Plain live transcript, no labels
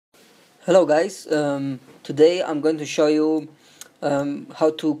Hello guys, today I'm going to show you how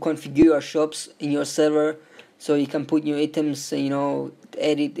to configure your shops in your server so you can put new items,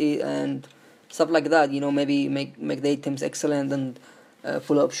 edit it and stuff like that, maybe make the items excellent and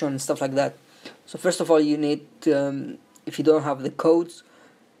full option, stuff like that. So first of all, you need, if you don't have the codes,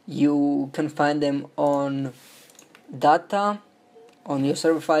 you can find them on data, on your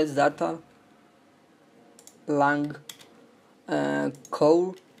server files, data, lang,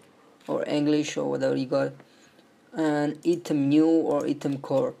 core, or English or whatever you got, and item new or item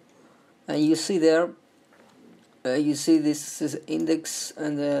core, and you see there, you see this is index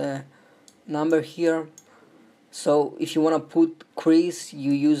and the number here. So if you want to put crease,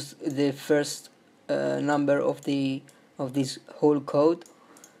 you use the first number of this whole code.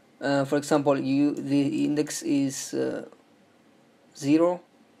 For example, the index is 0,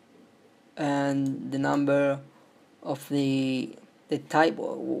 and the number of the type,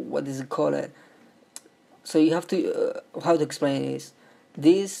 or what is it called? So you have to how to explain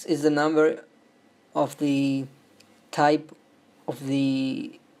this is the number of the type of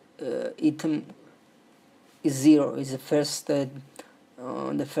the item is 0, is the first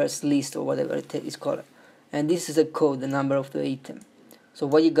on the first list or whatever it is called, and this is a code, the number of the item. So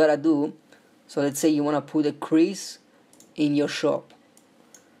what you gotta do, so let's say you want to put a crease in your shop.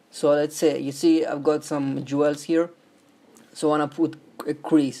 So let's say you see I've got some jewels here, so I want to put a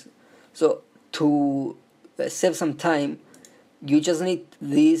crease. So to save some time, you just need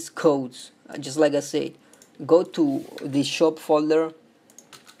these codes, just like I said. Go to the shop folder,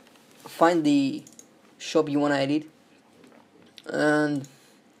 find the shop you want to edit, and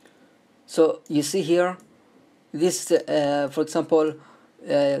so you see here, this for example,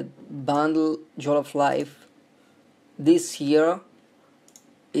 bundle Jewel of Life. This here,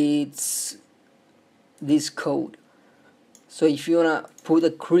 it's this code. So if you wanna put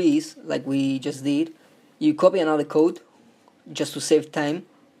a crease like we just did, you copy another code just to save time.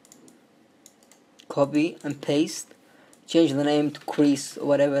 Copy and paste, change the name to crease,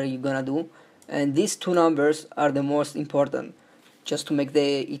 whatever you're gonna do, and these two numbers are the most important, just to make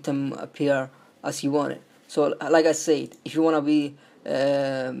the item appear as you want it. So like I said, if you wanna be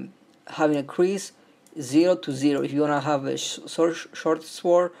having a crease, 0 to 0. If you wanna have a short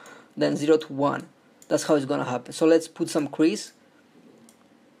sword, then 0 to 1. That's how it's gonna happen. So let's put some crease,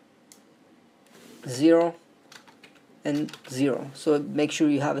 0 and 0. So make sure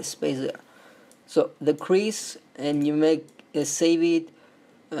you have a space there. So the crease, and you make save it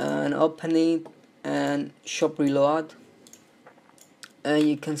and open it and shop reload, and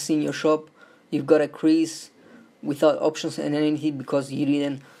you can see in your shop you've got a crease without options and anything because you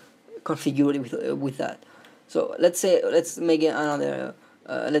didn't configure it with that. So let's make it another.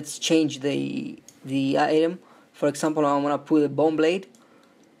 Let's change the item. For example, I want to put a bone blade.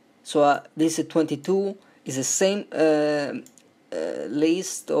 So this is 22, is the same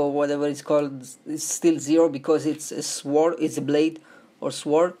list or whatever it's called. It's still 0 because it's a sword, it's a blade or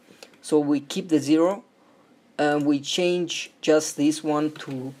sword. So we keep the 0 and we change just this one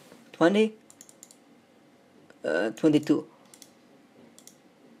to 20, 22,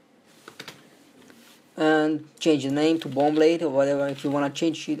 and change the name to bone blade or whatever. If you want to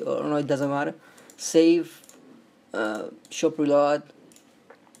change it or no, it doesn't matter. Save, shop reload,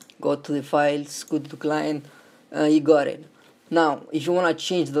 go to the files, go to client, you got it. Now if you want to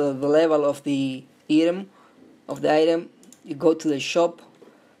change the level of the item, you go to the shop,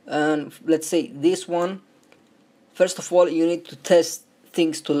 and let's say this one, first of all you need to test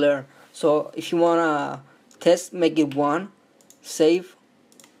things to learn. So if you want to test, make it 1, save,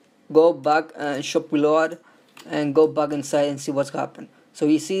 go back and shop reload, and go back inside and see what's happened. So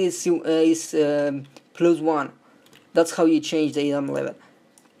you see it's +1. That's how you change the item level.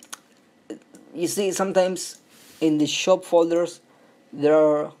 You see sometimes in the shop folders there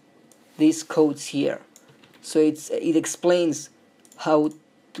are these codes here, so it explains how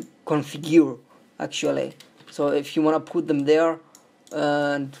to configure actually. So if you want to put them there,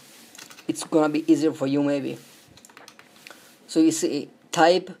 and it's gonna be easier for you maybe. So you see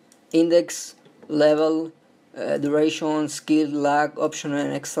type, index, level, duration, skill, lag, option,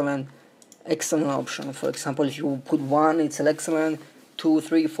 and excellent option. For example, if you put 1, it's an excellent, 2,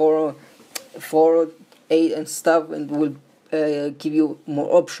 3, 4, 8 and stuff, and will give you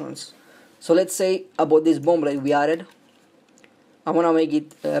more options. So let's say about this bone blade we added, I want to make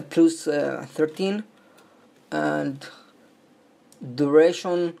it plus 13, and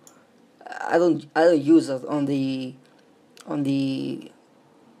duration I don't use it on the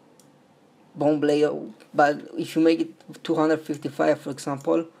bone blade, but if you make it 255 for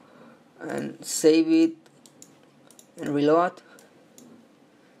example, and save it and reload,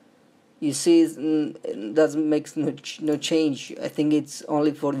 You see, it doesn't make no change. I think it's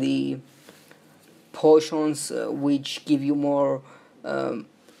only for the potions which give you more.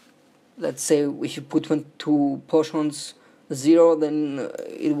 Let's say if you put 2 potions 0, then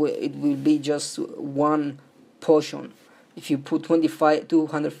it will be just 1 potion. If you put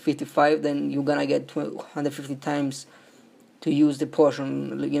 255, then you're gonna get 250 times to use the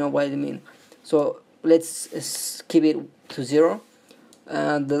potion. You know what I mean? So let's keep it to 0.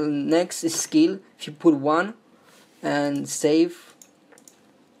 The next is skill. If you put 1 and save,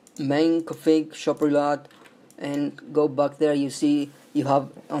 main config shop reload, and go back there, you see you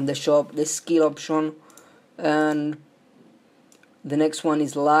have on the shop the skill option, and the next one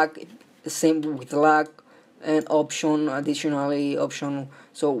is lag. Same with lag and option, additionally option.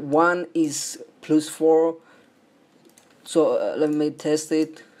 So 1 is +4. So let me test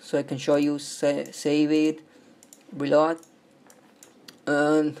it so I can show you. Save it, reload,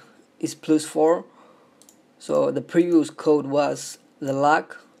 and it's +4. So the previous code was the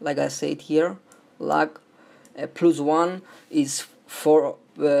lag, like I said here, lag. +1 is 4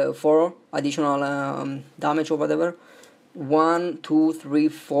 additional damage or whatever. 1, 2, 3,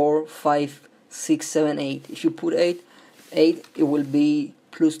 4, 5, 6, 7, 8. If you put 8, it will be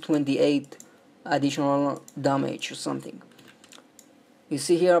 +28 additional damage or something. You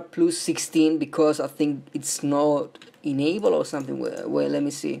see here +16 because I think it's not enabled or something. Well, let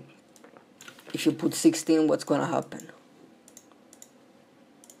me see. If you put 16, what's gonna happen?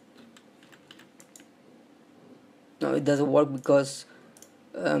 No, it doesn't work because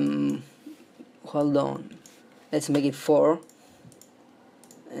hold on. Let's make it 4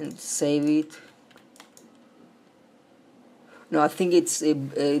 and save it. No, I think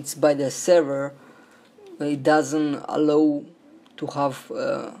it's by the server. It doesn't allow to have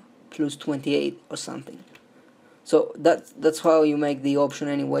 +28 or something. So that's how you make the option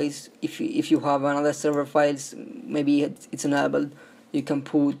anyways. If you have another server files, maybe it's enabled, you can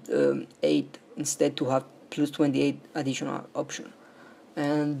put 8 instead to have +28 additional option.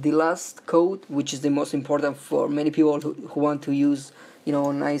 And the last code, which is the most important for many people who want to use, you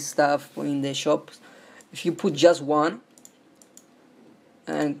know, nice stuff in the shops. If you put just 1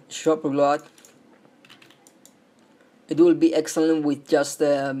 and shop reload, it will be excellent with just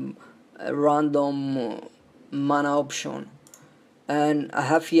a random mana option. And I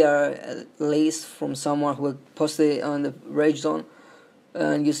have here a list from someone who posted it on the Rage Zone,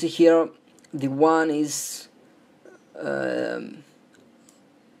 and you see here the one is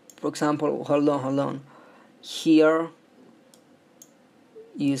for example, hold on. Here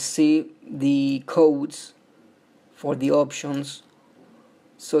you see the codes for the options.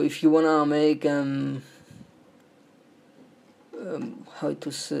 So if you wanna make how to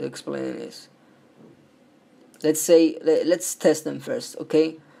explain this? Let's test them first.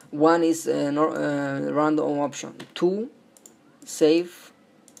 Okay, 1 is random option. 2, save.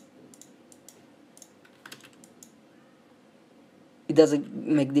 It doesn't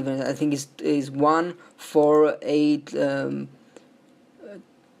make difference. I think it's 1, 4, 8,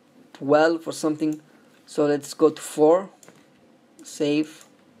 12 or something. So let's go to 4. Save.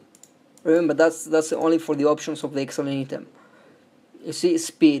 Remember, that's only for the options of the excellent item. You see,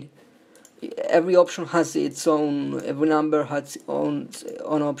 speed. Every option has its own. Every number has its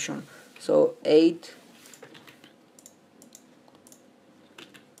own option. So 8.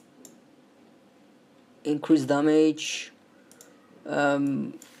 Increase damage.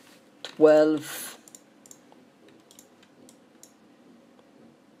 12.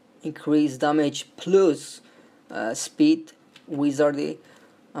 Increase damage plus speed. Wizardy.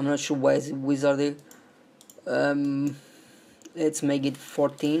 I'm not sure why it's wizardy. Let's make it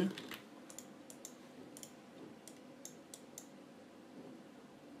 14.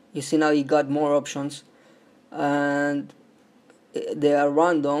 You see, now you got more options, and they are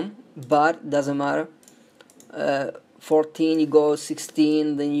random, but doesn't matter. 14, you go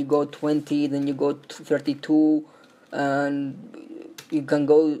 16, then you go 20, then you go to 32, and you can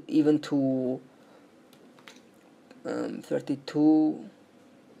go even to 32.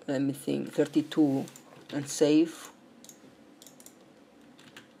 Let me think. 32 and save.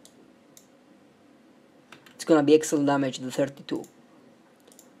 It's gonna be excellent damage, the 32.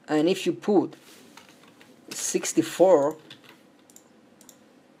 And if you put 64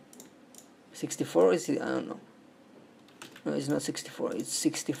 is it? I don't know. No, it's not 64, it's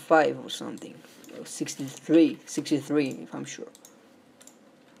 65 or something. Or 63 if I'm sure.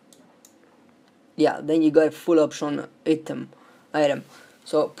 Yeah, then you got full option item.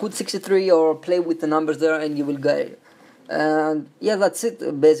 So put 63 or play with the numbers there and you will get it. And yeah, that's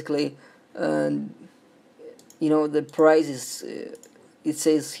it basically. And you know, the price is it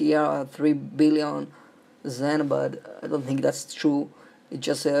says here 3 billion Zen, but I don't think that's true. It's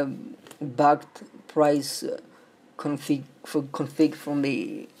just a bugged price config from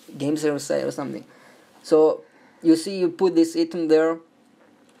the game server side or something. So you see, you put this item there,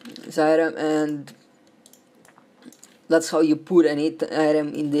 this item, and that's how you put an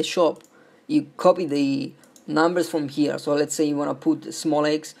item in the shop. You copy the numbers from here. So let's say you want to put small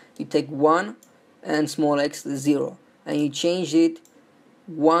x, you take 1 and small x 0, and you change it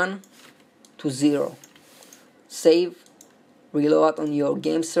 1 to 0. Save, reload on your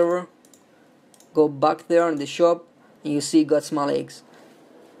game server, go back there in the shop, and you see you got small x.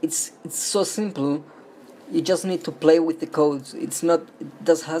 It's so simple. You just need to play with the codes.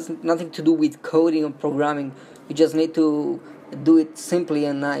 Has nothing to do with coding or programming. You just need to do it simply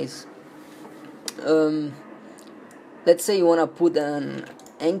and nice. Let's say you want to put an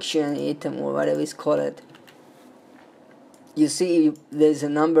ancient item or whatever it's called. You see there's a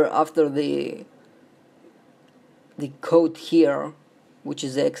number after the code here, which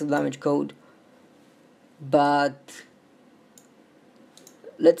is the X damage code. But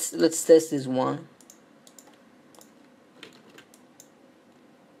let's test this one.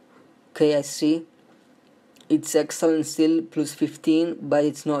 Okay, I see. It's excellent still, plus 15, but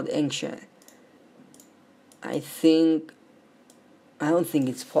it's not ancient. I don't think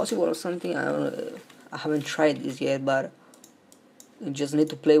it's possible or something. I haven't tried this yet, but you just need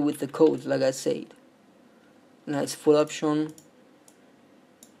to play with the codes, like I said. Nice full option,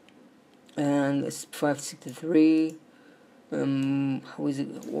 and it's 563. How is it?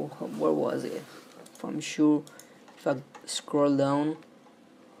 Where was it? If I'm sure, if I scroll down,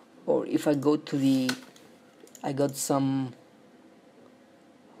 or if I go to the, I got some.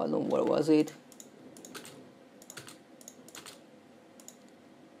 Hold on, where was it?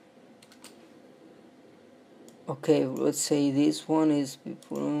 Okay, let's say this one is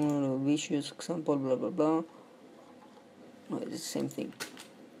vicious example, blah blah blah. No, it's the same thing.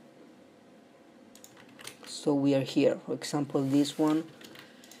 So we are here. For example, this one.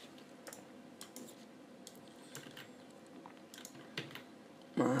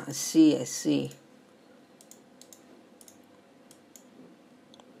 I see.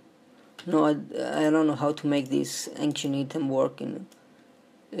 No, I don't know how to make this ancient item work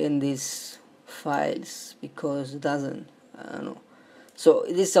in these files, because it doesn't. I don't know. So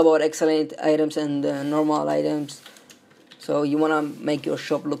this is about excellent items and normal items. So you wanna make your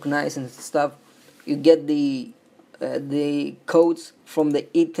shop look nice and stuff. You get the codes from the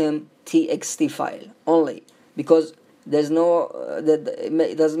item txt file only, because there's no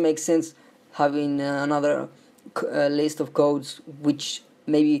it doesn't make sense having another list of codes which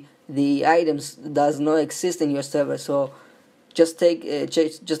maybe the items does not exist in your server. So just take it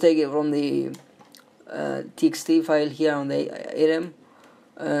from the txt file here on the item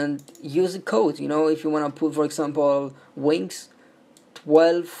and use the code. You know, if you want to put, for example, wings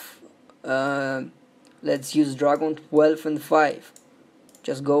 12, let's use dragon 12 and 5.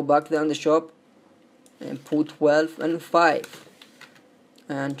 Just go back there in the shop and put 12 and 5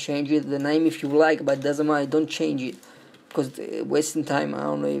 and change it the name if you like, but it doesn't matter. Don't change it, because wasting time. I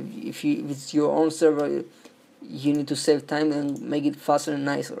don't know if it's your own server, you need to save time and make it faster and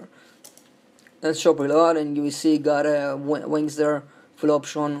nicer. Let's shop reload, and you will see got wings there, full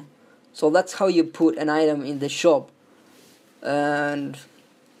option. So that's how you put an item in the shop. And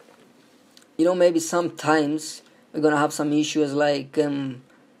you know, maybe sometimes we're gonna have some issues, like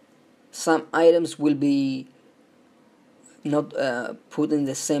some items will be not put in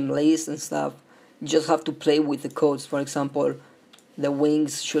the same list and stuff. You just have to play with the codes. For example, the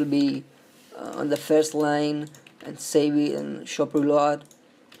wings should be on the first line, and save it and shop reload.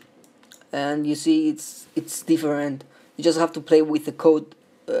 And you see it's different. You just have to play with the code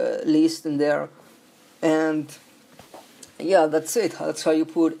list in there, and yeah, that's it. That's how you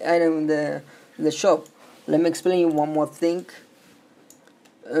put item in the shop. Let me explain you one more thing.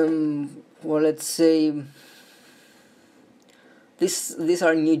 Well, let's say these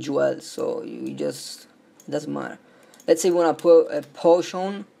are new jewels, so you just, doesn't matter. Let's say you wanna put a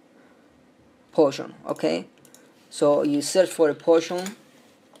potion. Okay, so you search for a potion,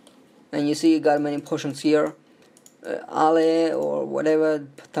 and you see you got many potions here. Ale or whatever,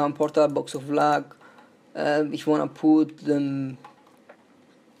 town portal, box of luck. If you wanna put them,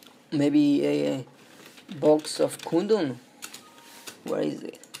 maybe a box of kundun. Where is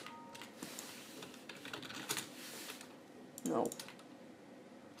it? No.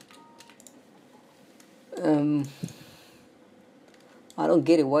 I don't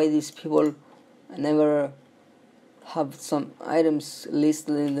get it. Why these people never have some items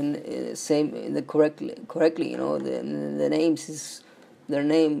listed in the correctly? You know, the names is their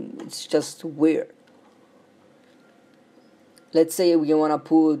name, it's just weird. Let's say we want to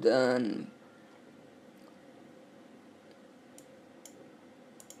put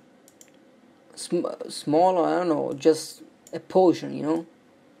small, I don't know, just a potion, you know,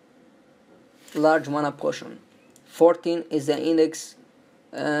 large mana potion. 14 is the index,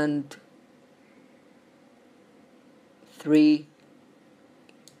 and 3,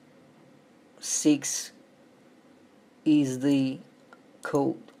 6 is the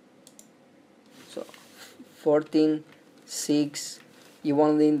code. So 14, 6, you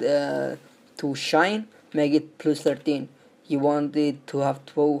want it to shine, make it plus 13. You want it to have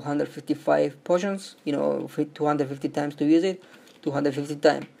 255 potions, you know, 250 times to use it, 250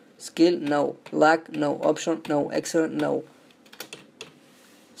 times. Skill, no. Luck, no. Option, no. Excellent, no.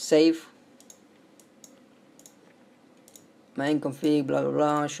 Save. Main config, blah blah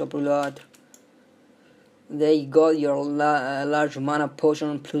blah, shop reload. There you go, your large mana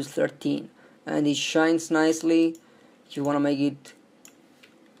potion plus 13. And it shines nicely. If you want to make it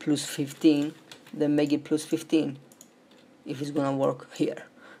plus 15, then make it plus 15. If it's gonna work here.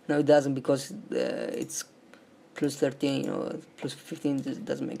 No, it doesn't, because it's plus 13, you know, plus 15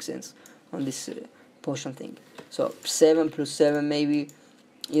 doesn't make sense on this potion thing. So 7 plus 7 maybe,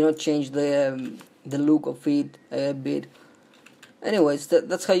 you know, change the look of it a bit. Anyways,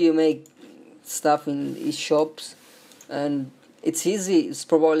 that's how you make stuff in these shops, and it's easy. It's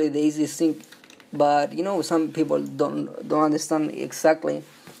probably the easiest thing, but you know, some people don't understand exactly,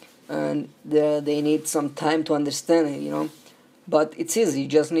 and they need some time to understand it, you know. But it's easy. You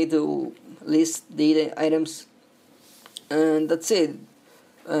just need to list the items, and that's it.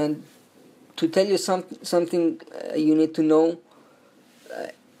 And to tell you something you need to know,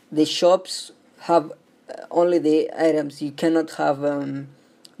 the shops have only the items. You cannot have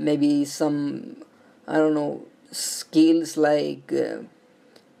maybe some, I don't know, skills, like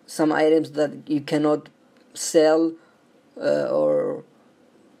some items that you cannot sell, or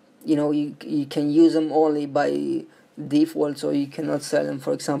you know, you can use them only by default, so you cannot sell them.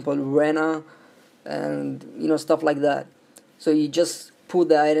 For example, Rena, and you know, stuff like that. So you just put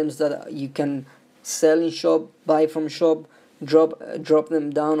the items that you can sell in shop, buy from shop, drop them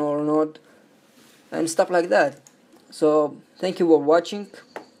down or not, and stuff like that. So thank you for watching.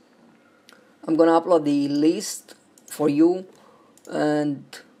 I'm gonna upload the list for you, and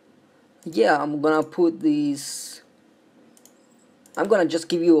yeah, I'm gonna put these. I'm gonna just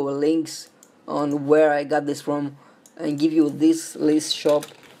give you links on where I got this from, and give you this list shop,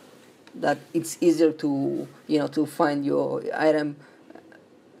 that it's easier to, you know, to find your item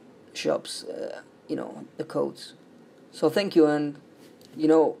shops, you know, the codes. So thank you, and you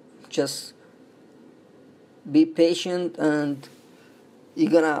know, just be patient, and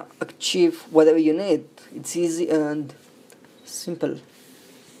you're gonna achieve whatever you need. It's easy and simple.